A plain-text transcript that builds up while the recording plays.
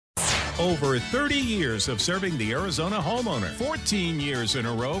Over 30 years of serving the Arizona homeowner. 14 years in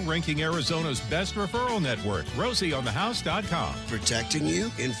a row ranking Arizona's best referral network. RosieOnTheHouse.com. Protecting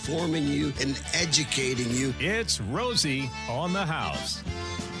you, informing you, and educating you. It's Rosie on the House.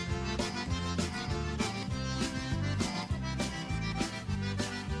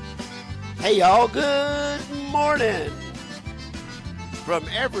 Hey, y'all. Good morning. From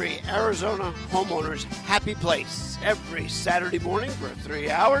every Arizona homeowner's happy place. Every Saturday morning for 3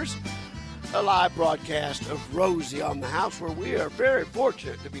 hours. A live broadcast of Rosie on the House, where we are very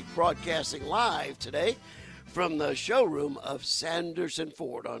fortunate to be broadcasting live today from the showroom of Sanderson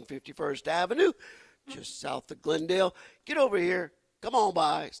Ford on 51st Avenue, just south of Glendale. Get over here. Come on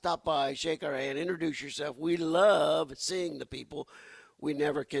by. Stop by. Shake our hand. Introduce yourself. We love seeing the people we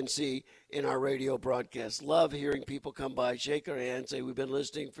never can see in our radio broadcast. Love hearing people come by, shake our hand, say we've been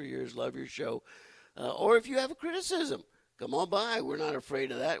listening for years, love your show. Or if you have a criticism, come on by. We're not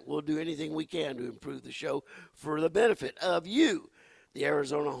afraid of that. We'll do anything we can to improve the show for the benefit of you, the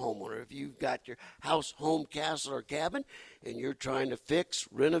Arizona homeowner. If you've got your house, home, castle, or cabin, and you're trying to fix,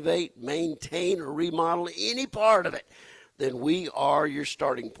 renovate, maintain, or remodel any part of it, then we are your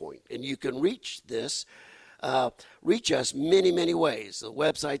starting point. And you can reach us many, many ways. The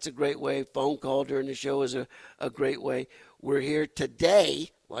website's a great way. Phone call during the show is a great way. We're here today,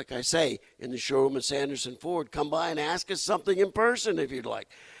 like I say, in the showroom of Sanderson Ford. Come by and ask us something in person if you'd like.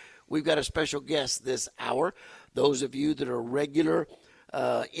 We've got a special guest this hour. Those of you that are regular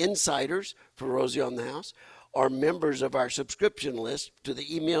insiders for Rosie on the House are members of our subscription list to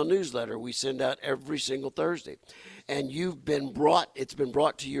the email newsletter we send out every single Thursday. And it's been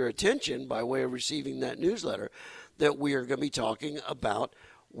brought to your attention by way of receiving that newsletter that we are going to be talking about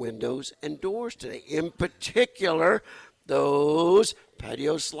windows and doors today. In particular, those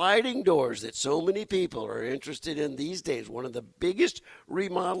patio sliding doors that so many people are interested in these days. One of the biggest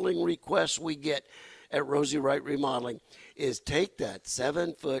remodeling requests we get at Rosie Wright Remodeling is take that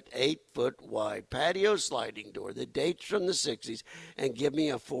 7-foot, 8-foot wide patio sliding door that dates from the 60s and give me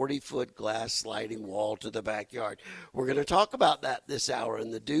a 40-foot glass sliding wall to the backyard. We're going to talk about that this hour,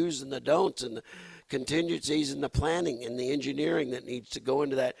 and the do's and the don'ts and the contingencies and the planning and the engineering that needs to go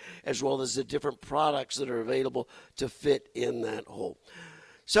into that, as well as the different products that are available to fit in that hole.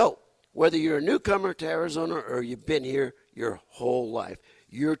 So whether you're a newcomer to Arizona or you've been here your whole life,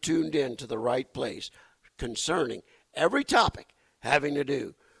 you're tuned in to the right place concerning every topic having to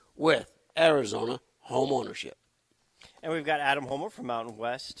do with Arizona home ownership. And we've got Adam Homer from Mountain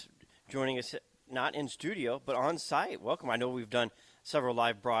West joining us, not in studio, but on site. Welcome. I know we've done several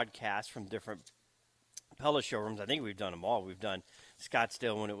live broadcasts from different Pella showrooms. I think we've done them all. We've done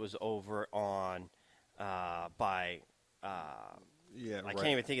Scottsdale when it was over on I can't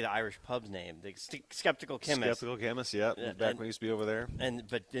even think of the Irish pub's name. The Skeptical Chemist. Skeptical Chemist, yeah. Back when we used to be over there.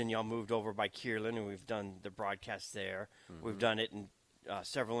 But then y'all moved over by Kierland, and we've done the broadcast there. Mm-hmm. We've done it in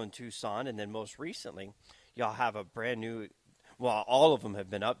several in Tucson, and then most recently, y'all have a brand new. Well, all of them have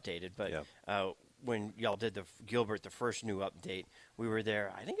been updated, but when y'all did the Gilbert, the first new update, we were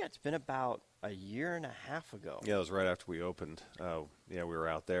there. I think that's been about a year and a half ago. Yeah, it was right after we opened. We were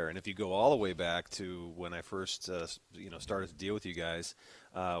out there. And if you go all the way back to when I first, started to deal with you guys,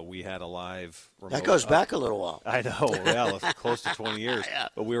 we had a live remote. That goes back a little while. I know, yeah, close to 20 years. Yeah.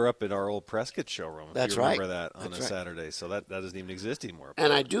 But we were up at our old Prescott showroom. That's if you remember right. that on a Saturday. So that doesn't even exist anymore.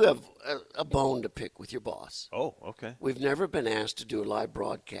 And I do have a bone to pick with your boss. Oh, okay. We've never been asked to do a live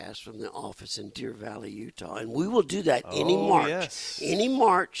broadcast from the office in Deer Valley, Utah. And we will do that any March. Yes. Any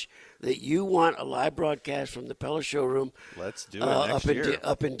March that you want a live broadcast from the Pella showroom. Let's do it next year.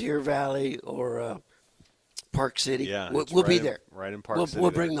 Up in Deer Valley or Park City. Yeah, we'll be there. Right in Park City. We'll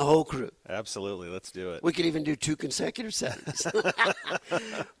bring the whole crew. Absolutely. Let's do it. We could even do 2 consecutive Saturdays.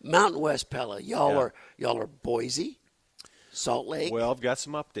 Mountain West Pella. Y'all are Boise, Salt Lake. Well, I've got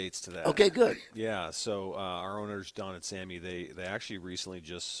some updates to that. Okay, good. Yeah, so our owners, Don and Sammy, they actually recently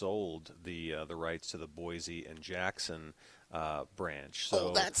just sold the rights to the Boise and Jackson branch.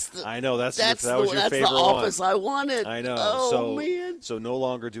 So I know that was your favorite one. That's the office I wanted. I know. Oh, man. So no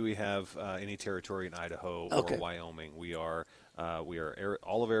longer do we have any territory in Idaho or Wyoming. We are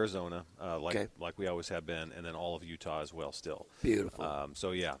all of Arizona, like we always have been, and then all of Utah as well still. Beautiful.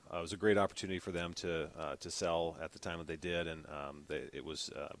 It was a great opportunity for them to sell at the time that they did, and it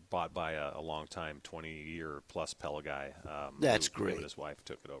was bought by a long-time 20-year-plus Pella guy. That's great. And his wife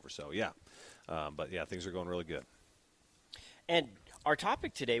took it over. So, things are going really good. And our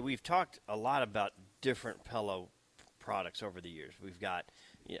topic today, we've talked a lot about different Pella products over the years. We've got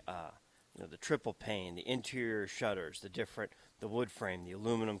the triple pane, the interior shutters, the wood frame, the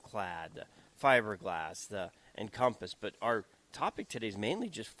aluminum clad, the fiberglass, the Encompass. But our topic today is mainly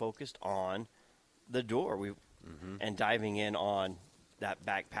just focused on the door and diving in on that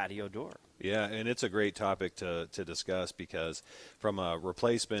back patio door. Yeah, and it's a great topic to discuss because from a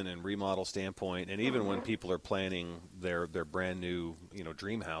replacement and remodel standpoint, and even when people are planning their brand new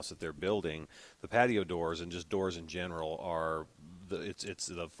dream house that they're building, the patio doors and just doors in general are it's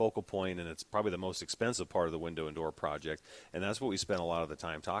the focal point, and it's probably the most expensive part of the window and door project, and that's what we spend a lot of the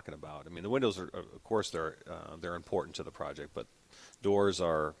time talking about. I mean, the windows are, of course, they're important to the project, but doors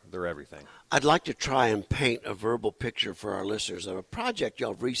they're everything. I'd like to try and paint a verbal picture for our listeners of a project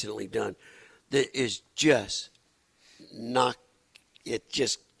y'all have recently done that is just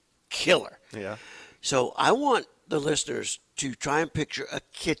killer. Yeah. So I want the listeners to try and picture a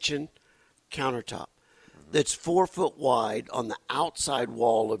kitchen countertop that's 4 foot wide on the outside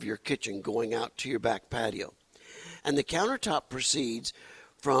wall of your kitchen going out to your back patio. And the countertop proceeds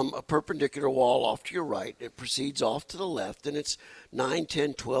from a perpendicular wall off to your right. It proceeds off to the left, and it's 9,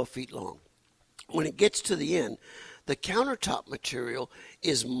 10, 12 feet long. When it gets to the end, the countertop material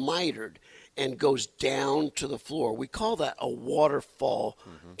is mitered and goes down to the floor. We call that a waterfall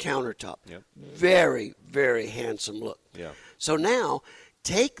countertop. Yep. Very, very handsome look. Yeah. So now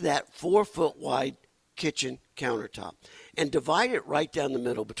take that 4 foot wide kitchen countertop and divide it right down the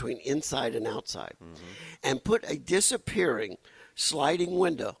middle between inside and outside and put a disappearing sliding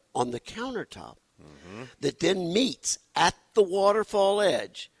window on the countertop that then meets at the waterfall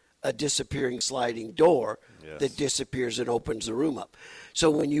edge a disappearing sliding door that disappears and opens the room up.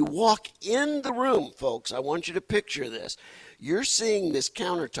 So when you walk in the room, folks, I want you to picture this. You're seeing this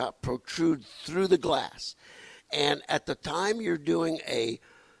countertop protrude through the glass. And at the time you're doing a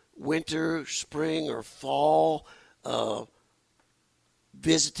winter, spring, or fall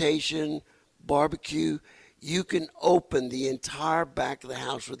visitation, barbecue, you can open the entire back of the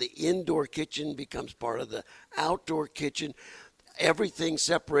house where the indoor kitchen becomes part of the outdoor kitchen. Everything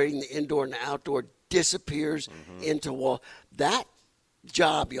separating the indoor and the outdoor disappears into wall. That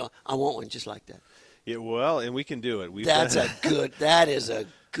job, y'all, I want one just like that. Yeah, well, and we can do it. That is a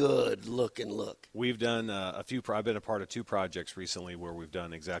good looking look. We've done I've been a part of 2 projects recently where we've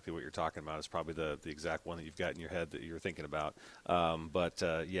done exactly what you're talking about. It's probably the exact one that you've got in your head that you're thinking about.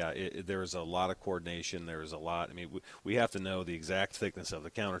 There's a lot of coordination. There's a lot. I mean, we have to know the exact thickness of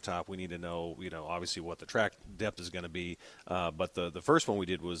the countertop. We need to know, obviously what the track depth is going to be. But the first one we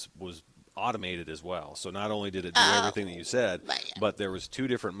did was automated as well. So not only did it do everything that you said, but there was 2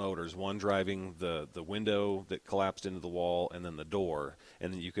 different motors, one driving the window that collapsed into the wall and then the door,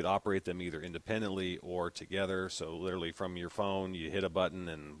 and then you could operate them either independently or together. So literally from your phone, you hit a button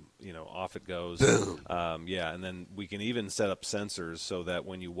and off it goes. And then we can even set up sensors so that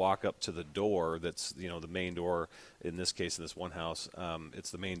when you walk up to the door, that's the main door. In this case, in this one house,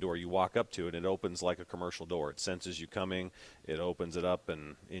 it's the main door. You walk up to it, and it opens like a commercial door. It senses you coming, it opens it up,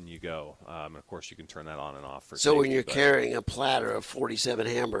 and in you go. And of course, you can turn that on and off for so safety, when you're carrying a platter of 47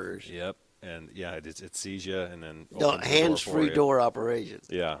 hamburgers. Yep. And it sees you, and then hands-free door operations.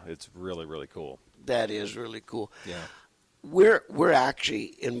 Yeah, it's really, really cool. That is really cool. Yeah. We're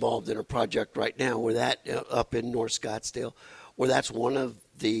actually involved in a project right now where that up in North Scottsdale, where that's one of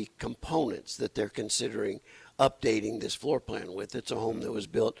the components that they're considering updating this floor plan with. It's a home that was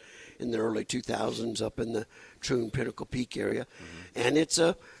built in the early 2000s up in the Troon Pinnacle Peak area, and it's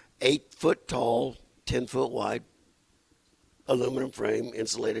a 8 foot tall, 10 foot wide aluminum frame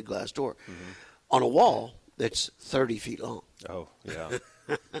insulated glass door on a wall that's 30 feet long. Oh, yeah.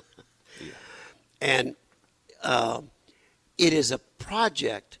 And it is a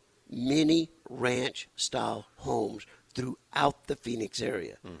project, mini ranch style homes throughout the Phoenix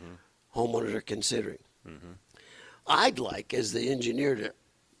area. Homeowners are considering. I'd like, as the engineer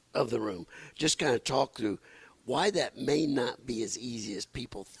of the room, just kind of talk through why that may not be as easy as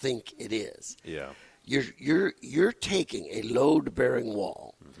people think it is. Yeah. You're taking a load-bearing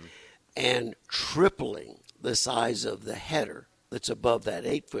wall and tripling the size of the header that's above that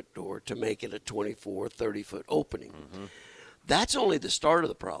 8-foot door to make it a 24, 30-foot opening. That's only the start of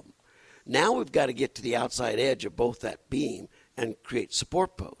the problem. Now we've got to get to the outside edge of both that beam and create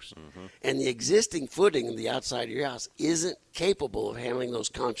support posts. And the existing footing of the outside of your house isn't capable of handling those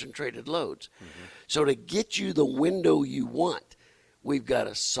concentrated loads. So to get you the window you want, we've got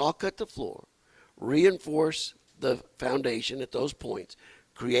to saw cut the floor, reinforce the foundation at those points,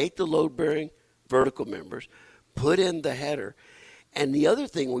 create the load-bearing vertical members, put in the header. And the other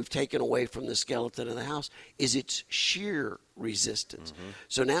thing we've taken away from the skeleton of the house is its shear resistance.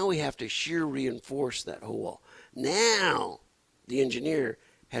 So now we have to shear reinforce that whole wall. Now the engineer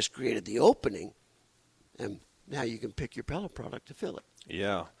has created the opening, and now you can pick your pellet product to fill it.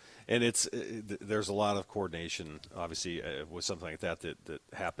 Yeah. And there's a lot of coordination, obviously, with something like that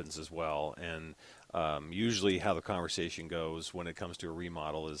happens as well. And usually how the conversation goes when it comes to a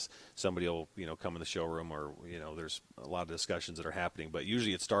remodel is somebody will, come in the showroom, or, there's a lot of discussions that are happening. But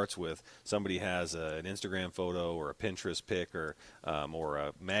usually it starts with somebody has an Instagram photo or a Pinterest pic or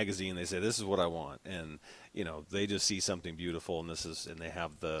a magazine. They say, this is what I want. And, they just see something beautiful, and they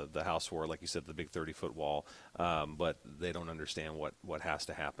have the house for, like you said, the big 30-foot wall, but they don't understand what has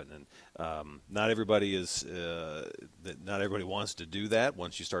to happen. And not everybody wants to do that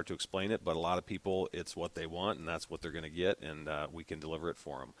once you start to explain it, but a lot of people, it's what they want, and that's what they're going to get, and we can deliver it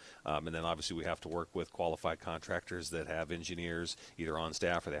for them. And then obviously we have to work with qualified contractors that have engineers either on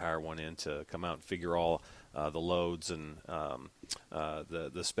staff, or they hire one in to come out and figure all the loads and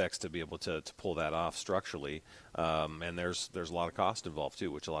the specs to be able to pull that off structurally. And there's a lot of cost involved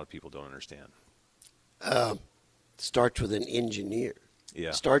too, which a lot of people don't understand. Starts with an engineer.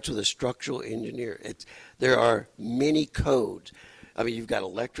 Yeah. Starts with a structural engineer. There are many codes. I mean, you've got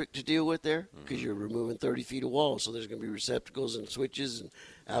electric to deal with there because you're removing 30 feet of wall, so there's going to be receptacles and switches and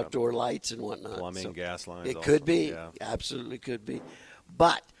outdoor lights and whatnot. Plumbing, gas lines. It also. could be. Yeah. Absolutely could be.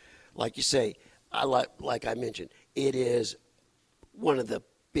 But, like you say, like I mentioned, it is one of the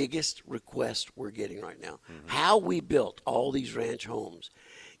biggest requests we're getting right now. How we built all these ranch homes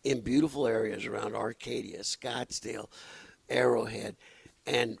in beautiful areas around Arcadia, Scottsdale, Arrowhead,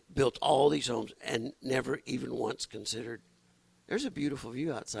 and built all these homes and never even once considered there's a beautiful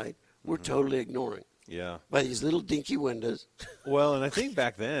view outside. We're totally ignoring. Yeah. By these little dinky windows. Well, and I think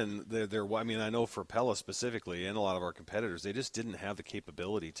back then, I mean, I know for Pella specifically and a lot of our competitors, they just didn't have the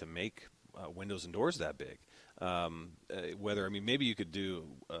capability to make windows and doors that big. Maybe you could do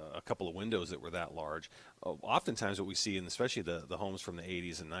a couple of windows that were that large. Oftentimes what we see, and especially the homes from the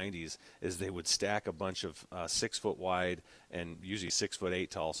 80s and 90s, is they would stack a bunch of 6 foot wide and usually 6'8"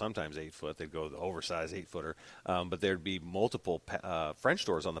 tall, sometimes 8 foot. They'd go the oversized 8-footer. But there'd be multiple French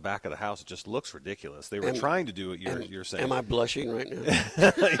doors on the back of the house. It just looks ridiculous. They were trying to do what you're saying. Am I blushing right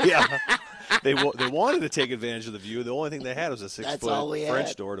now? Yeah. They wanted to take advantage of the view. The only thing they had was a 6-foot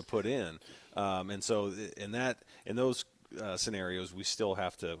French door to put in. And so in those scenarios, we still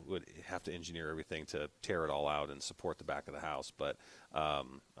would have to engineer everything to tear it all out and support the back of the house. But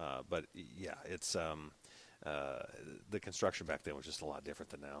yeah, it's the construction back then was just a lot different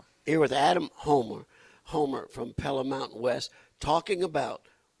than now. Here with Adam Homer from Pella Mountain West, talking about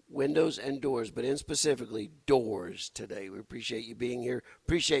windows and doors, but in specifically doors today. We appreciate you being here.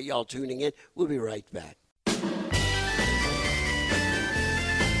 Appreciate y'all tuning in. We'll be right back.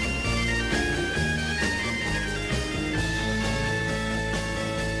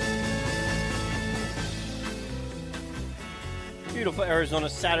 Beautiful Arizona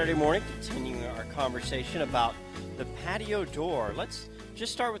Saturday morning, continuing our conversation about the patio door. Let's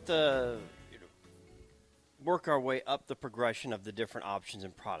just start with work our way up the progression of the different options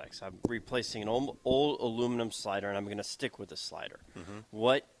and products. I'm replacing an old aluminum slider, and I'm going to stick with the slider.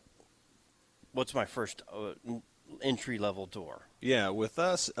 What's my first entry-level door? Yeah, with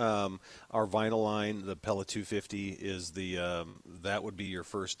us, our vinyl line, the Pella 250, is that would be your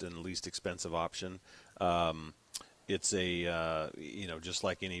first and least expensive option. It's just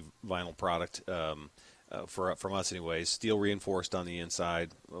like any vinyl product, from us anyways, steel reinforced on the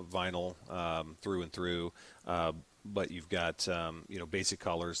inside, vinyl through and through. But you've got, basic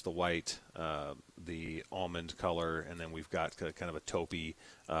colors, the white, the almond color, and then we've got kind of a taupey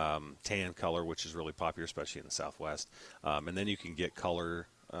tan color, which is really popular, especially in the Southwest. And then you can get color,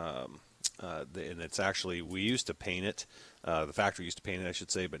 and it's actually, we used to paint it. The factory used to paint it, I should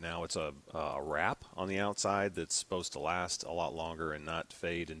say, but now it's a wrap on the outside that's supposed to last a lot longer and not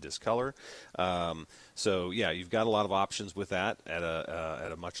fade and discolor. So yeah, you've got a lot of options with that at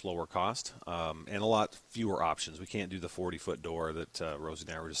a much lower cost, and a lot fewer options. We can't do the 40-foot door that Rosie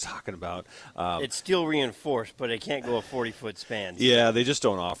and I were just talking about. It's steel reinforced, but it can't go a 40-foot span. Yeah, they just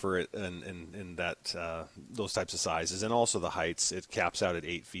don't offer it in that those types of sizes, and also the heights. It caps out at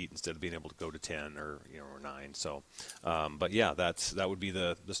 8 feet instead of being able to go to 10 or 9. So. But yeah, that would be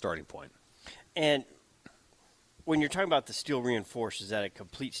the starting point. And when you're talking about the steel reinforced, is that a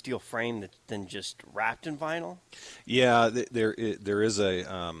complete steel frame than just wrapped in vinyl? Yeah, there's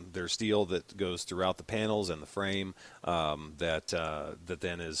steel that goes throughout the panels and the frame that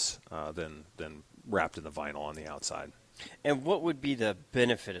then is then wrapped in the vinyl on the outside. And what would be the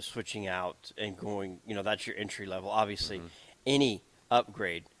benefit of switching out and going? That's your entry level. Obviously, any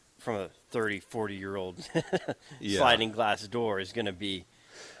upgrade from a 30, 40-year-old sliding glass door is going to be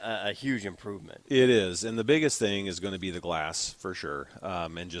a huge improvement. It is, and the biggest thing is going to be the glass for sure,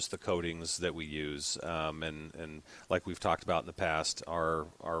 and just the coatings that we use. And like we've talked about in the past, our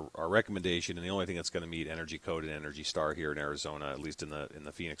recommendation, and the only thing that's going to meet Energy Code and Energy Star here in Arizona, at least in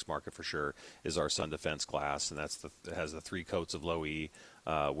the Phoenix market for sure, is our Sun Defense glass, and it has the 3 coats of low E.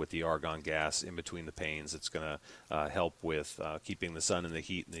 With the argon gas in between the panes. It's going to help with keeping the sun and the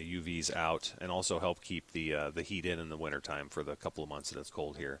heat and the UVs out, and also help keep the heat in the wintertime for the couple of months that it's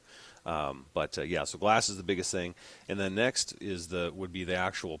cold here. Yeah, so glass is the biggest thing, and then next would be the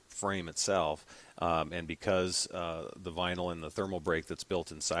actual frame itself. And because the vinyl and the thermal break that's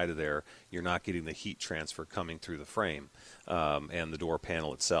built inside of there, you're not getting the heat transfer coming through the frame and the door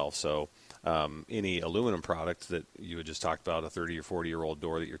panel itself. So any aluminum product that you had just talked about, a 30 or 40-year-old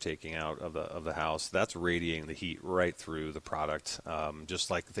door that you're taking out of the house, that's radiating the heat right through the product.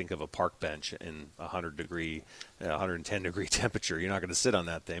 Just like think of a park bench in 110 degree temperature. You're not going to sit on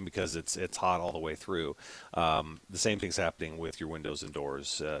that thing because it's hot all the way through. The same thing's happening with your windows and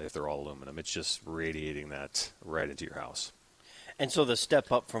doors if they're all aluminum. It's just radiating that right into your house. And so the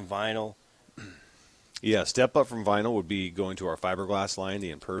step up from vinyl. Yeah, step up from vinyl would be going to our fiberglass line,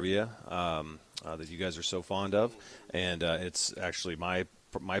 the Impervia, that you guys are so fond of, and it's actually my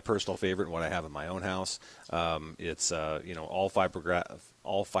personal favorite and what I have in my own house. It's all fiberglass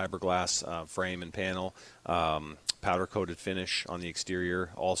frame and panel, powder coated finish on the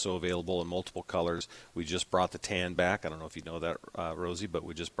exterior, also available in multiple colors. We just brought the tan back. I don't know if you know that, Rosie, but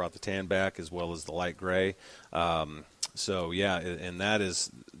we just brought the tan back as well as the light gray. So yeah, and that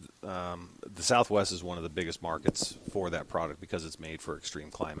is the Southwest is one of the biggest markets for that product because it's made for extreme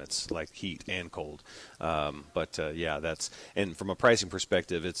climates like heat and cold. Yeah, and from a pricing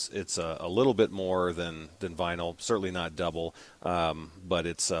perspective, it's a little bit more than vinyl. Certainly not double, but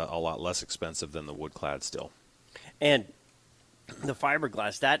it's a lot less expensive than the wood clad still. And the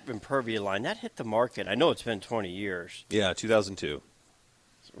fiberglass, that Impervia line, that hit the market. I know it's been 20 years. Yeah, 2002.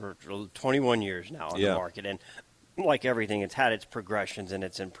 Or 21 years now on the market, and like everything, it's had its progressions and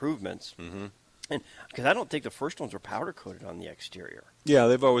its improvements. Mm-hmm. And because I don't think the first ones were powder coated on the exterior. Yeah,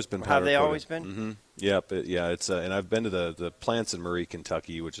 they've always been powder coated. Have they always been? Mm-hmm. Yep. It's and I've been to the plants in Murray,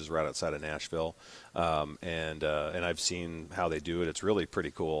 Kentucky, which is right outside of Nashville, and I've seen how they do it. It's really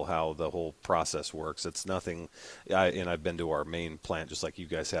pretty cool how the whole process works. It's nothing. And I've been to our main plant just like you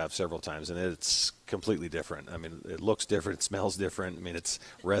guys have several times, and it's completely different. I mean, it looks different, it smells different. I mean, it's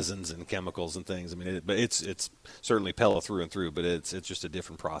resins and chemicals and things. I mean, but it's certainly Pella through and through, but it's just a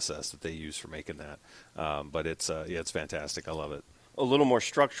different process that they use for making that. But it's fantastic. I love it. A little more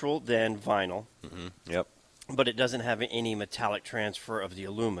structural than vinyl. Mm-hmm. Yep. But it doesn't have any metallic transfer of the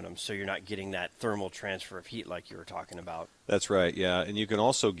aluminum, so you're not getting that thermal transfer of heat like you were talking about. That's right, yeah. And you can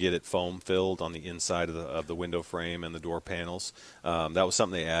also get it foam filled on the inside of the window frame and the door panels. That was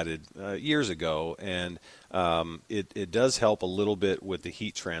something they added years ago, and it does help a little bit with the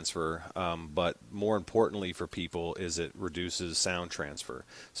heat transfer, but more importantly for people is it reduces sound transfer.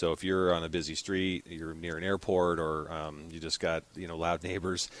 So if you're on a busy street, you're near an airport, or you just got loud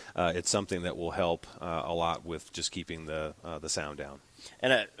neighbors, it's something that will help a lot with just keeping the sound down.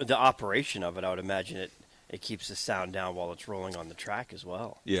 And the operation of it, I would imagine it keeps the sound down while it's rolling on the track as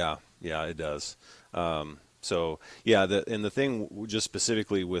well. Yeah, it does. So yeah, the thing just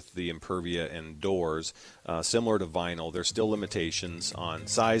specifically with the Impervia and doors, similar to vinyl, there's still limitations on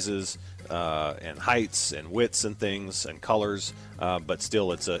sizes and heights and widths and things and colors, but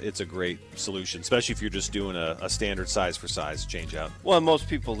still it's a great solution, especially if you're just doing a standard size for size change out. Well, most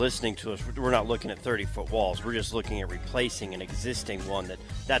people listening to us, we're not looking at 30-foot walls. We're just looking at replacing an existing one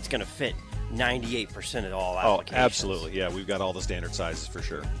that's going to fit 98% of all applications. Oh, absolutely. Yeah, we've got all the standard sizes for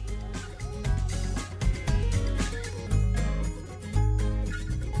sure.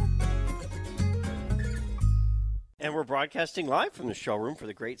 And we're broadcasting live from the showroom for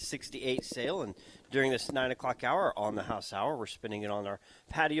the Great 68 sale. And during this 9 o'clock hour, on the house hour, we're spinning it on our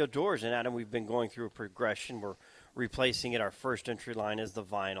patio doors. And Adam, we've been going through a progression. We're replacing it. Our first entry line is the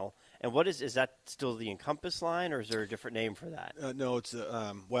vinyl. And what is that still the Encompass line, or is there a different name for that? No, it's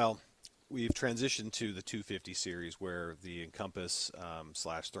we've transitioned to the 250 series, where the Encompass /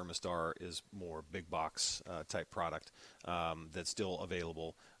 Thermistar is more big box type product that's still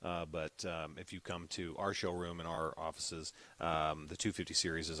available. But if you come to our showroom and our offices, the 250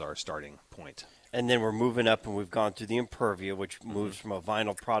 series is our starting point. And then we're moving up, and we've gone through the Impervia, which moves from a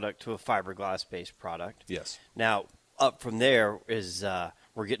vinyl product to a fiberglass-based product. Yes. Now, up from there is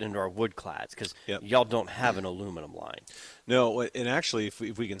we're getting into our wood clads, because y'all don't have an aluminum line. No, and actually, if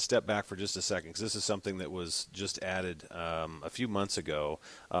we can step back for just a second, because this is something that was just added a few months ago.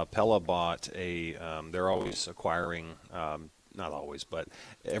 Pella bought they're always acquiring not always, but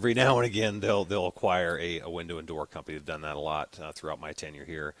every now and again they'll acquire a window and door company. They've done that a lot throughout my tenure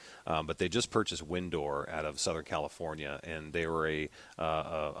here. But they just purchased Winddoor out of Southern California, and they were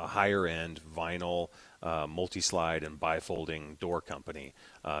a higher end vinyl multi-slide and bifolding door company.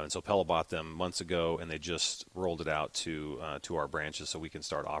 And so Pella bought them months ago, and they just rolled it out to our branches so we can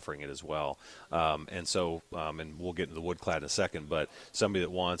start offering it as well. And we'll get into the wood clad in a second, but somebody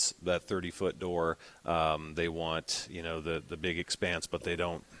that wants that 30-foot door, they want the big expanse, but they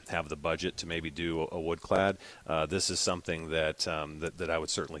don't have the budget to maybe do a wood clad. This is something that I would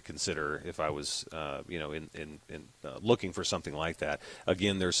certainly consider if I was looking for something like that.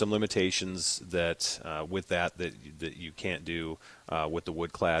 Again, there's some limitations that with that you can't do with the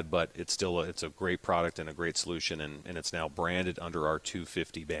wood clad, but it's a great product and a great solution, and it's now branded under our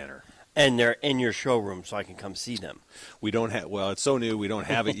 250 banner. And they're in your showroom, so I can come see them. We don't have, well, it's so new, we don't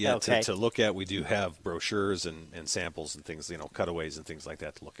have it yet Okay. to look at. We do have brochures and samples and things, cutaways and things like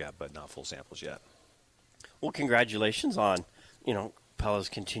that to look at, but not full samples yet. Well, congratulations on, Pella's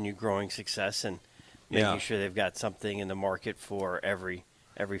continued growing success and making sure they've got something in the market for every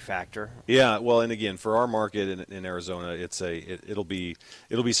factor. Yeah, well, and again, for our market in Arizona, it'll be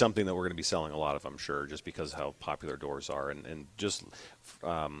something that we're going to be selling a lot of, I'm sure, just because of how popular doors are, and just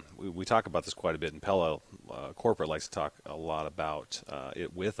we talk about this quite a bit, and Pella corporate likes to talk a lot about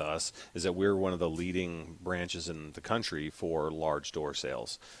it with us, is that we're one of the leading branches in the country for large door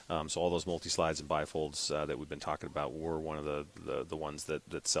sales. So all those multi-slides and bifolds that we've been talking about, we're one of the ones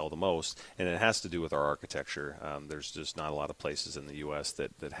that sell the most, and it has to do with our architecture. There's just not a lot of places in the U.S.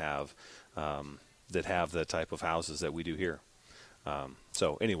 that have the type of houses that we do here.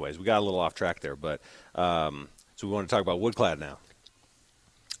 So anyways, we got a little off track there, but so we want to talk about wood clad now.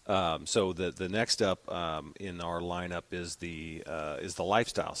 So the next up in our lineup is the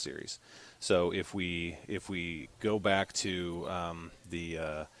lifestyle series. So if we go back to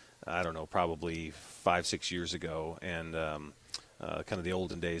I don't know, probably 5-6 years ago, and kind of the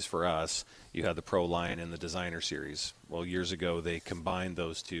olden days for us, you had the Pro line and the Designer series. Well, years ago they combined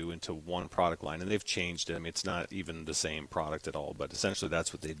those two into one product line, and they've changed it. I mean, it's not even the same product at all, but essentially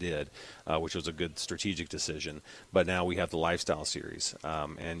that's what they did, which was a good strategic decision. But now we have the Lifestyle series,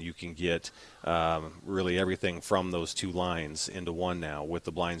 and you can get really everything from those two lines into one now, with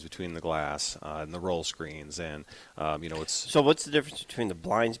the blinds between the glass and the roll screens, and it's. So what's the difference between the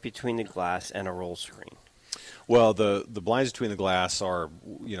blinds between the glass and a roll screen? Well, the blinds between the glass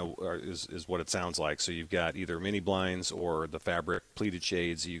is what it sounds like. So you've got either mini blinds or the fabric pleated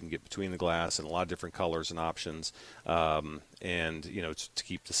shades you can get between the glass, and a lot of different colors and options. And to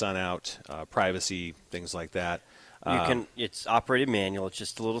keep the sun out, privacy, things like that. It's operated manual. It's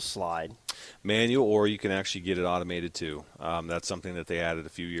just a little slide. Manual, or you can actually get it automated too. That's something that they added a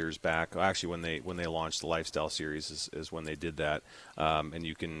few years back. Actually, when they launched the Lifestyle series is when they did that, and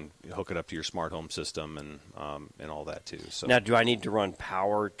you can hook it up to your smart home system and all that too. So now, do I need to run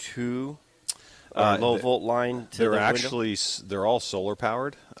power to a low volt line to the window? They're all solar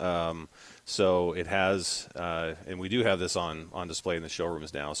powered. So it has, and we do have this on display in the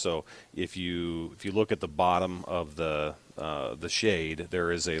showrooms now. So if you look at the bottom of the shade,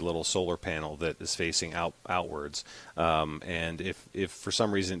 there is a little solar panel that is facing outwards. And if for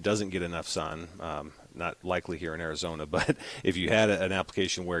some reason it doesn't get enough sun, not likely here in Arizona, but if you had an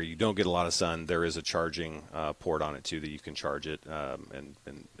application where you don't get a lot of sun, there is a charging port on it too that you can charge it.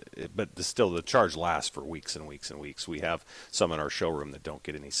 But still, the charge lasts for weeks and weeks and weeks. We have some in our showroom that don't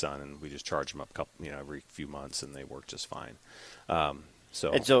get any sun, and we just charge them up every few months, and they work just fine.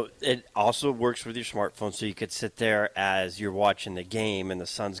 So it also works with your smartphone, so you could sit there as you're watching the game and the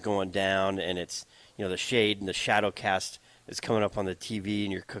sun's going down, and it's the shade and the shadow cast is coming up on the TV,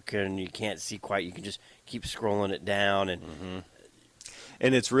 and you're cooking and you can't see quite. You can just keep scrolling it down, and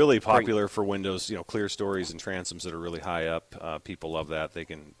and it's really popular for windows, clear stories and transoms that are really high up. People love that. They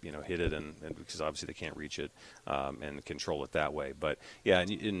can hit it, and because obviously they can't reach it, and control it that way. But yeah,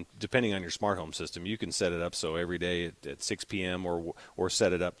 and depending on your smart home system, you can set it up so every day at 6 p.m. or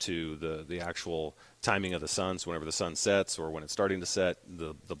set it up to the actual timing of the sun. So whenever the sun sets or when it's starting to set,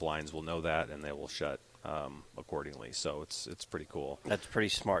 the blinds will know that, and they will shut accordingly. So it's pretty cool. That's pretty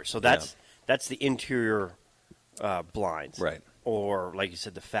smart. So that's the interior blinds, right? Or like you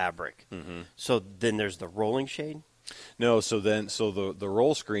said, the fabric. Mm-hmm. So then there's the rolling shade. No, so the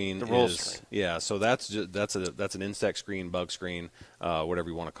roll screen is yeah. So that's an insect screen, bug screen, whatever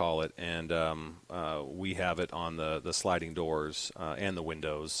you want to call it, and we have it on the sliding doors and the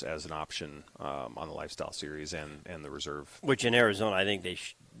windows as an option on the Lifestyle series and the Reserve. Which in Arizona, I think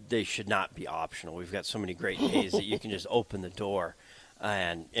they should not be optional. We've got so many great days that you can just open the door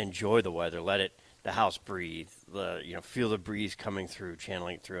and enjoy the weather. Let the house breathe, feel the breeze coming through,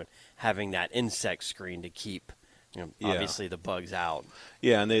 channeling it through, and having that insect screen to keep, obviously the bugs out.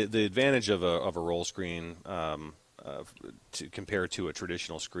 Yeah, and the advantage of a roll screen compared to a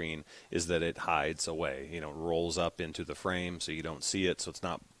traditional screen is that it hides away. Rolls up into the frame so you don't see it, so it's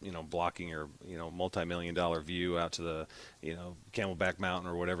not blocking your multi-million-dollar view out to the Camelback Mountain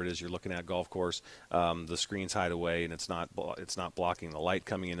or whatever it is you're looking at, golf course. The screens hide away, and it's not blocking the light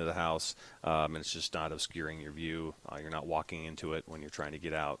coming into the house, and it's just not obscuring your view. You're not walking into it when you're trying to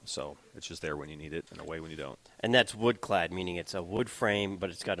get out, so it's just there when you need it and away when you don't. And that's wood clad, meaning it's a wood frame, but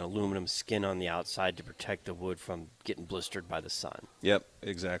it's got an aluminum skin on the outside to protect the wood from getting blistered by the sun. Yep,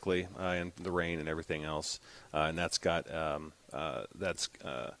 exactly, and the rain and everything else. And that's got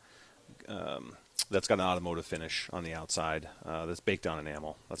that's got an automotive finish on the outside. That's baked on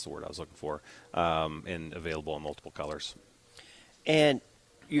enamel. That's the word I was looking for, and available in multiple colors. And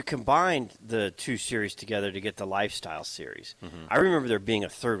you combined the two series together to get the lifestyle series. Mm-hmm. I remember there being a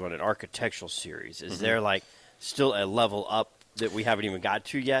third one, an architectural series. Is there still a level up that we haven't even got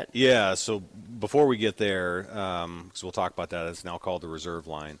to yet? Yeah, so before we get there, because we'll talk about that, it's now called the Reserve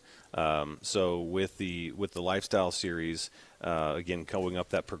line. So with the Lifestyle series, again, going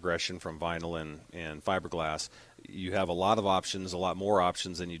up that progression from vinyl and fiberglass, you have a lot of options, a lot more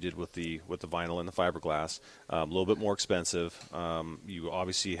options than you did with the vinyl and the fiberglass. A little bit more expensive. You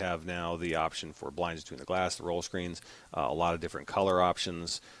obviously have now the option for blinds between the glass, the roll screens, a lot of different color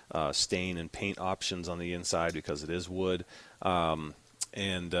options, stain and paint options on the inside because it is wood.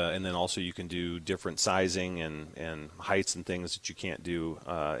 And then also you can do different sizing and heights and things that you can't do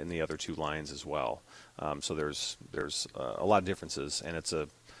in the other two lines as well. So there's a lot of differences, and it's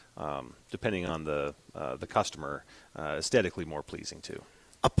depending on the customer, aesthetically more pleasing too.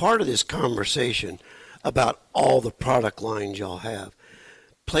 A part of this conversation about all the product lines y'all have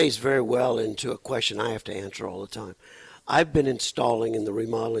plays very well into a question I have to answer all the time. I've been installing in the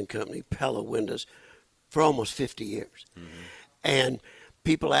remodeling company Pella windows for almost 50 years. Mm-hmm. And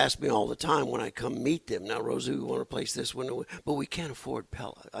people ask me all the time when I come meet them, now, Rosie, we want to replace this window, but we can't afford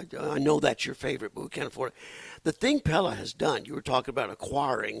Pella. I know that's your favorite, but we can't afford it. The thing Pella has done, you were talking about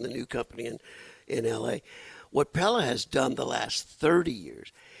acquiring the new company in L.A., what Pella has done the last 30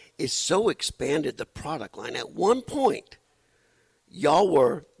 years is so expanded the product line. At one point, y'all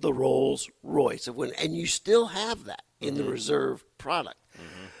were the Rolls Royce of windows, and you still have that in the Reserve product.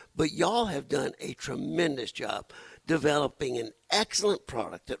 Mm-hmm. But y'all have done a tremendous job developing an excellent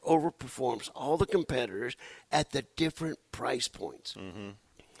product that overperforms all the competitors at the different price points. Mm-hmm.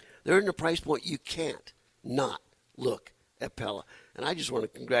 They're in a price point you can't not look at Pella. And I just want to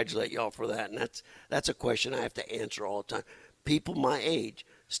congratulate y'all for that. And that's a question I have to answer all the time. People my age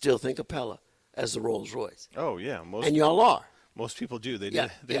still think of Pella as the Rolls Royce. Oh, yeah. And y'all are. Most people do. They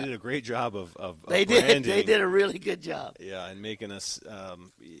did a great job of they branding. They did a really good job. Yeah, and making us,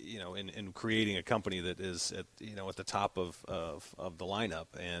 and creating a company that is at the top of the lineup,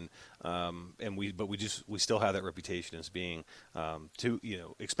 and we still have that reputation as being too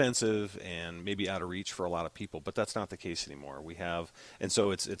expensive and maybe out of reach for a lot of people. But that's not the case anymore. And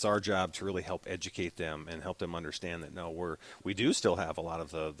so it's our job to really help educate them and help them understand that we do still have a lot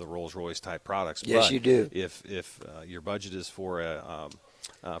of the Rolls Royce type products. Yes, but you do. If your budget is for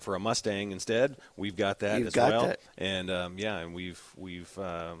a Mustang instead, we've got that as well. That. And and we've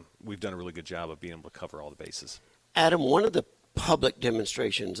done a really good job of being able to cover all the bases. Adam, one of the public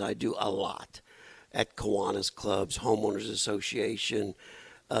demonstrations I do a lot at Kiwanis clubs, homeowners association,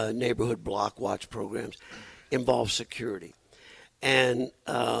 neighborhood block watch programs involves security, and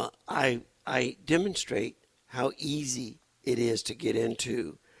I demonstrate how easy it is to get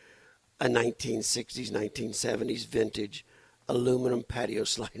into a 1960s, 1970s vintage aluminum patio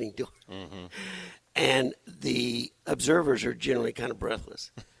sliding door. Mm-hmm. And the observers are generally kind of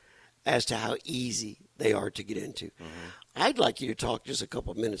breathless as to how easy they are to get into. Mm-hmm. I'd like you to talk just a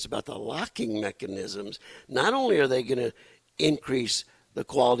couple of minutes about the locking mechanisms. Not only are they going to increase the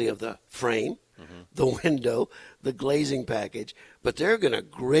quality of the frame, mm-hmm. the window, the glazing package, but they're going to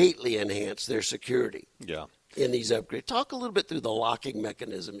greatly enhance their security. Yeah. In these upgrades. Talk a little bit through the locking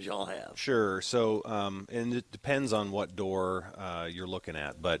mechanisms y'all have. Sure. So, and it depends on what door you're looking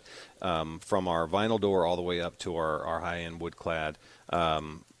at, but from our vinyl door all the way up to our high-end wood-clad,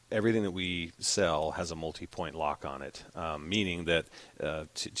 everything that we sell has a multi-point lock on it, meaning that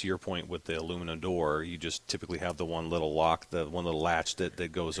to your point with the aluminum door, you just typically have the one little lock, the one little latch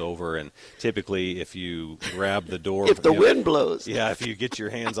that goes over, and typically if you grab the door, if the wind blows, if you get your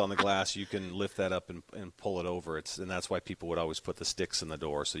hands on the glass, you can lift that up and pull it over. And that's why people would always put the sticks in the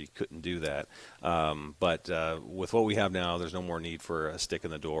door, so you couldn't do that. But with what we have now, there's no more need for a stick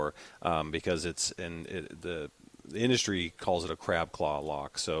in the door because the industry calls it a crab claw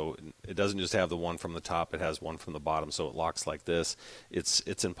lock. So it doesn't just have the one from the top; it has one from the bottom. So it locks like this.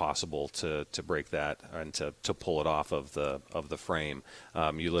 It's impossible to break that and to pull it off of the frame.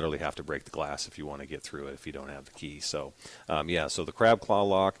 You literally have to break the glass if you want to get through it if you don't have the key. So so the crab claw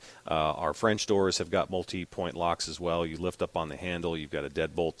lock. Our French doors have got multi-point locks as well. You lift up on the handle. You've got a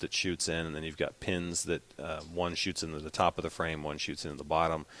deadbolt that shoots in, and then you've got pins that one shoots into the top of the frame, one shoots into the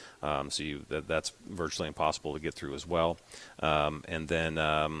bottom. That's virtually impossible to get through as well. And then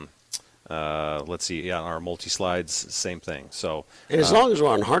let's see, our multi-slides, same thing. So, and as long as we're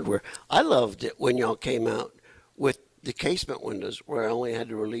on hardware, I loved it when y'all came out with the casement windows where I only had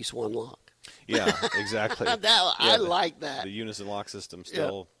to release one lock. Yeah, exactly. I like that. The unison lock system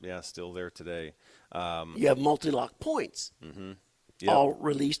still there today. You have multi-lock points, all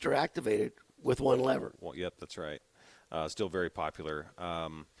released or activated with one lever. Well, yep, that's right. Still very popular.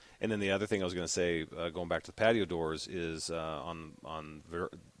 And then the other thing I was going to say, going back to the patio doors, is on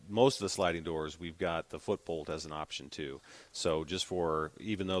most of the sliding doors, we've got the foot bolt as an option too. So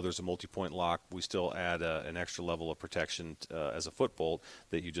even though there's a multi-point lock, we still add an extra level of protection as a foot bolt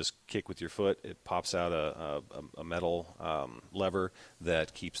that you just kick with your foot. It pops out a metal lever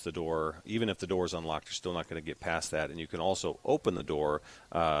that keeps the door, even if the door is unlocked, you're still not going to get past that. And you can also open the door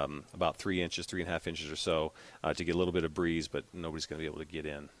about 3.5 inches or so to get a little bit of breeze, but nobody's going to be able to get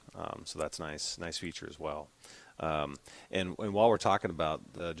in. So that's nice feature as well. And while we're talking about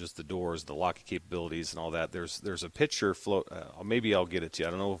just the doors, the locking capabilities and all that, there's a picture maybe I'll get it to you.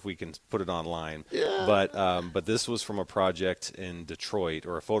 I don't know if we can put it online. Yeah. But this was from a project in Detroit,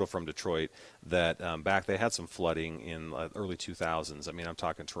 or a photo from Detroit, that back they had some flooding in early 2000s. I mean, I'm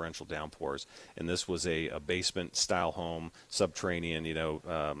talking torrential downpours, and this was a basement style home, subterranean,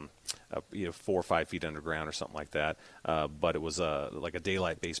 4 or 5 feet underground or something like that. But it was like a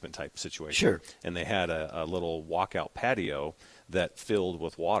daylight basement type situation. Sure. And they had a little walkout patio that filled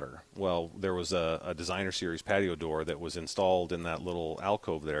with water. Well, there was a designer series patio door that was installed in that little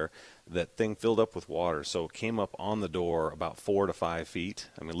alcove there. That thing filled up with water, so it came up on the door about 4 to 5 feet.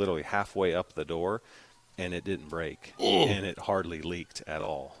 I mean, literally halfway up the door, and it didn't break, and it hardly leaked at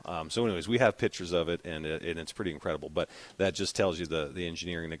all. So anyways, we have pictures of it, and it's pretty incredible. But that just tells you the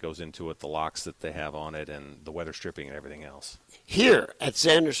engineering that goes into it, the locks that they have on it, and the weather stripping and everything else. Here at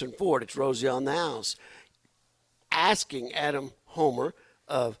Sanderson Ford, it's Rosie on the House, asking Adam Homer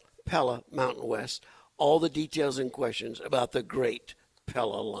of Pella Mountain West all the details and questions about the great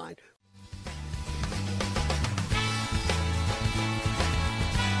Pella line.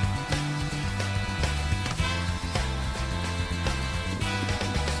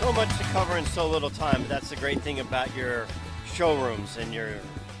 So much to cover in so little time. That's the great thing about your showrooms and your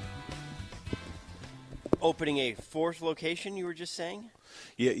opening a fourth location, you were just saying?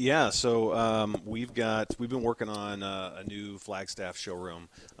 Yeah. So we've been working on a new Flagstaff showroom,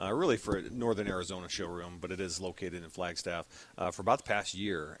 really for a Northern Arizona showroom, but it is located in Flagstaff for about the past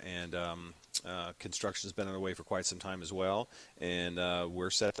year, and construction has been underway for quite some time as well, and we're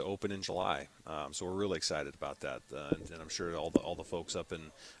set to open in July. So we're really excited about that, and I'm sure all the folks up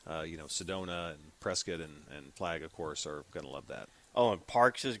in Sedona and Prescott and Flag, of course, are going to love that. Oh, and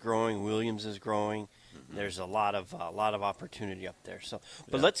Parks is growing, Williams is growing. Mm-hmm. There's a lot of opportunity up there. So,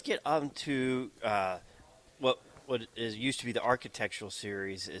 but let's get on to what used to be the architectural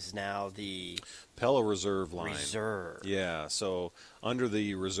series is now the Pella Reserve line. Reserve. Yeah. So under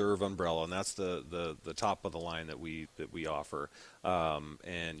the Reserve umbrella, and that's the top of the line that we offer.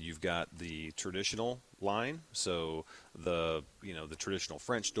 And you've got the traditional line, so the traditional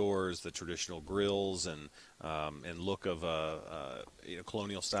French doors, the traditional grills, and look of a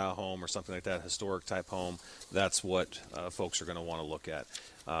colonial style home or something like that, historic type home. That's what folks are going to want to look at.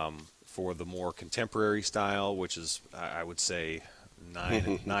 For the more contemporary style, which is I would say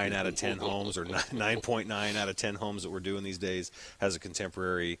 9 out of 10 homes, or 9.9 out of 10 homes that we're doing these days has a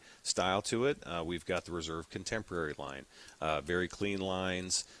contemporary style to it. We've got the Reserve Contemporary line, very clean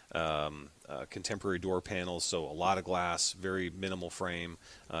lines, contemporary door panels, so a lot of glass, very minimal frame,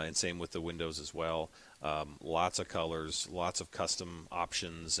 and same with the windows as well. Lots of colors, lots of custom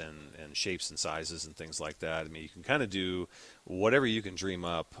options and shapes and sizes and things like that. I mean, you can kind of do whatever you can dream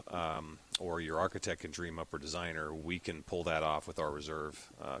up, or your architect can dream up, or designer. We can pull that off with our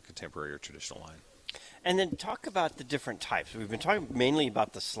Reserve contemporary or traditional line. And then talk about the different types. We've been talking mainly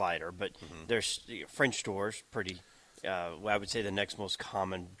about the slider, but there's French doors, pretty, I would say the next most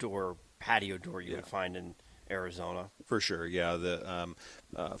common door, patio door you would find in Arizona. For sure, yeah. The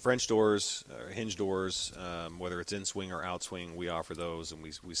French doors, hinge doors, whether it's in swing or out swing, we offer those, and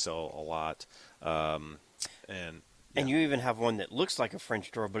we sell a lot. And you even have one that looks like a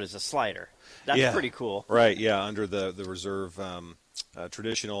French door, but is a slider. That's pretty cool. Right, yeah. Under the Reserve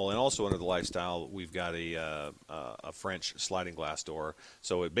traditional, and also under the lifestyle, we've got a French sliding glass door.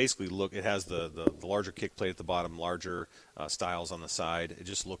 So it basically it has the larger kick plate at the bottom, larger styles on the side. It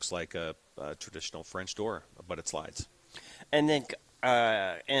just looks like a traditional French door, but it slides. And then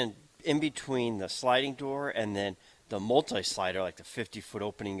and in between the sliding door and then the multi-slider, like the 50-foot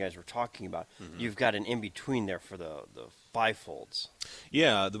opening you guys were talking about, you've got an in-between there for the bifolds.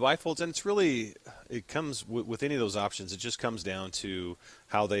 Yeah, the bifolds, and it's really, it comes with any of those options, it just comes down to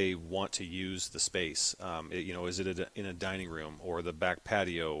how they want to use the space. Is it in a dining room or the back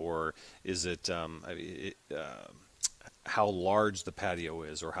patio, or is it how large the patio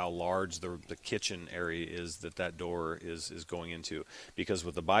is, or how large the kitchen area is that door is going into. Because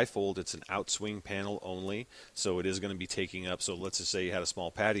with the bifold, it's an outswing panel only, so it is going to be taking up. So let's just say you had a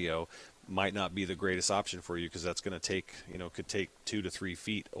small patio, might not be the greatest option for you, because that's going to could take 2 to 3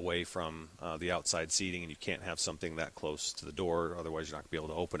 feet away from the outside seating, and you can't have something that close to the door, otherwise you're not going to be able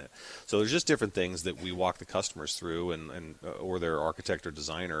to open it. So there's just different things that we walk the customers through, and or their architect or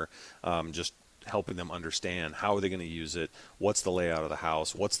designer, just helping them understand how are they going to use it, what's the layout of the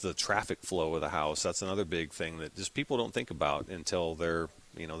house, what's the traffic flow of the house. That's another big thing that just people don't think about until they're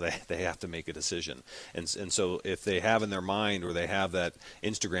they have to make a decision. And so if they have in their mind, or they have that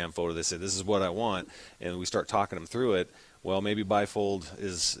Instagram photo, they say this is what I want, and we start talking them through it, well, maybe bifold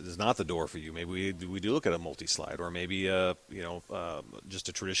is not the door for you. Maybe we do look at a multi-slide, or maybe just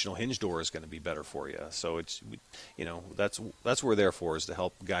a traditional hinge door is going to be better for you. So that's what we're there for, is to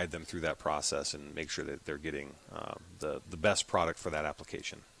help guide them through that process and make sure that they're getting the best product for that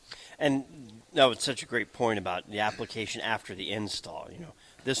application. And no, it's such a great point about the application after the install.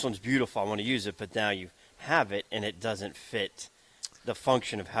 This one's beautiful, I want to use it, but now you have it and it doesn't fit the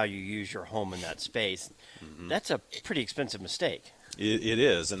function of how you use your home in that space. That's a pretty expensive mistake. It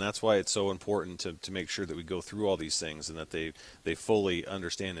is, and that's why it's so important to make sure that we go through all these things, and that they fully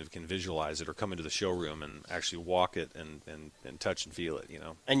understand and can visualize it, or come into the showroom and actually walk it and touch and feel it.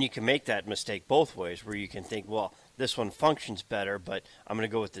 And you can make that mistake both ways, where you can think, well, this one functions better, but I'm going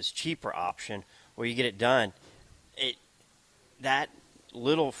to go with this cheaper option. Where you get it done, that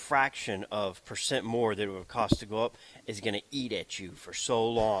little fraction of % more that it would cost to go up is going to eat at you for so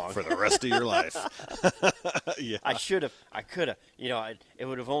long. For the rest of your life. Yeah. I could have. It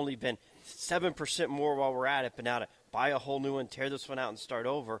would have only been 7% more while we're at it, but now to buy a whole new one, tear this one out, and start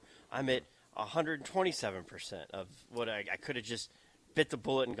over, I'm at 127% of what I could have just bit the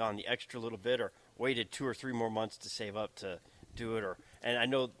bullet and gone the extra little bit, or waited 2 or 3 more months to save up to do it. And I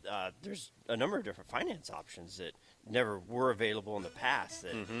know there's a number of different finance options that never were available in the past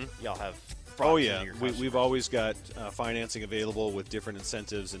that y'all have brought to your customers. We've always got financing available with different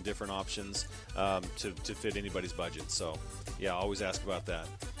incentives and different options to fit anybody's budget. So, yeah, always ask about that.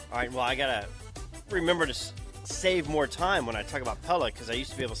 All right, well, I got to remember to save more time when I talk about Pella, because I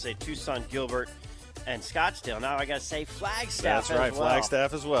used to be able to say Tucson, Gilbert, and Scottsdale. Now I got to say Flagstaff That's right, as well.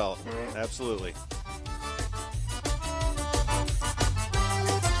 Flagstaff as well. Absolutely.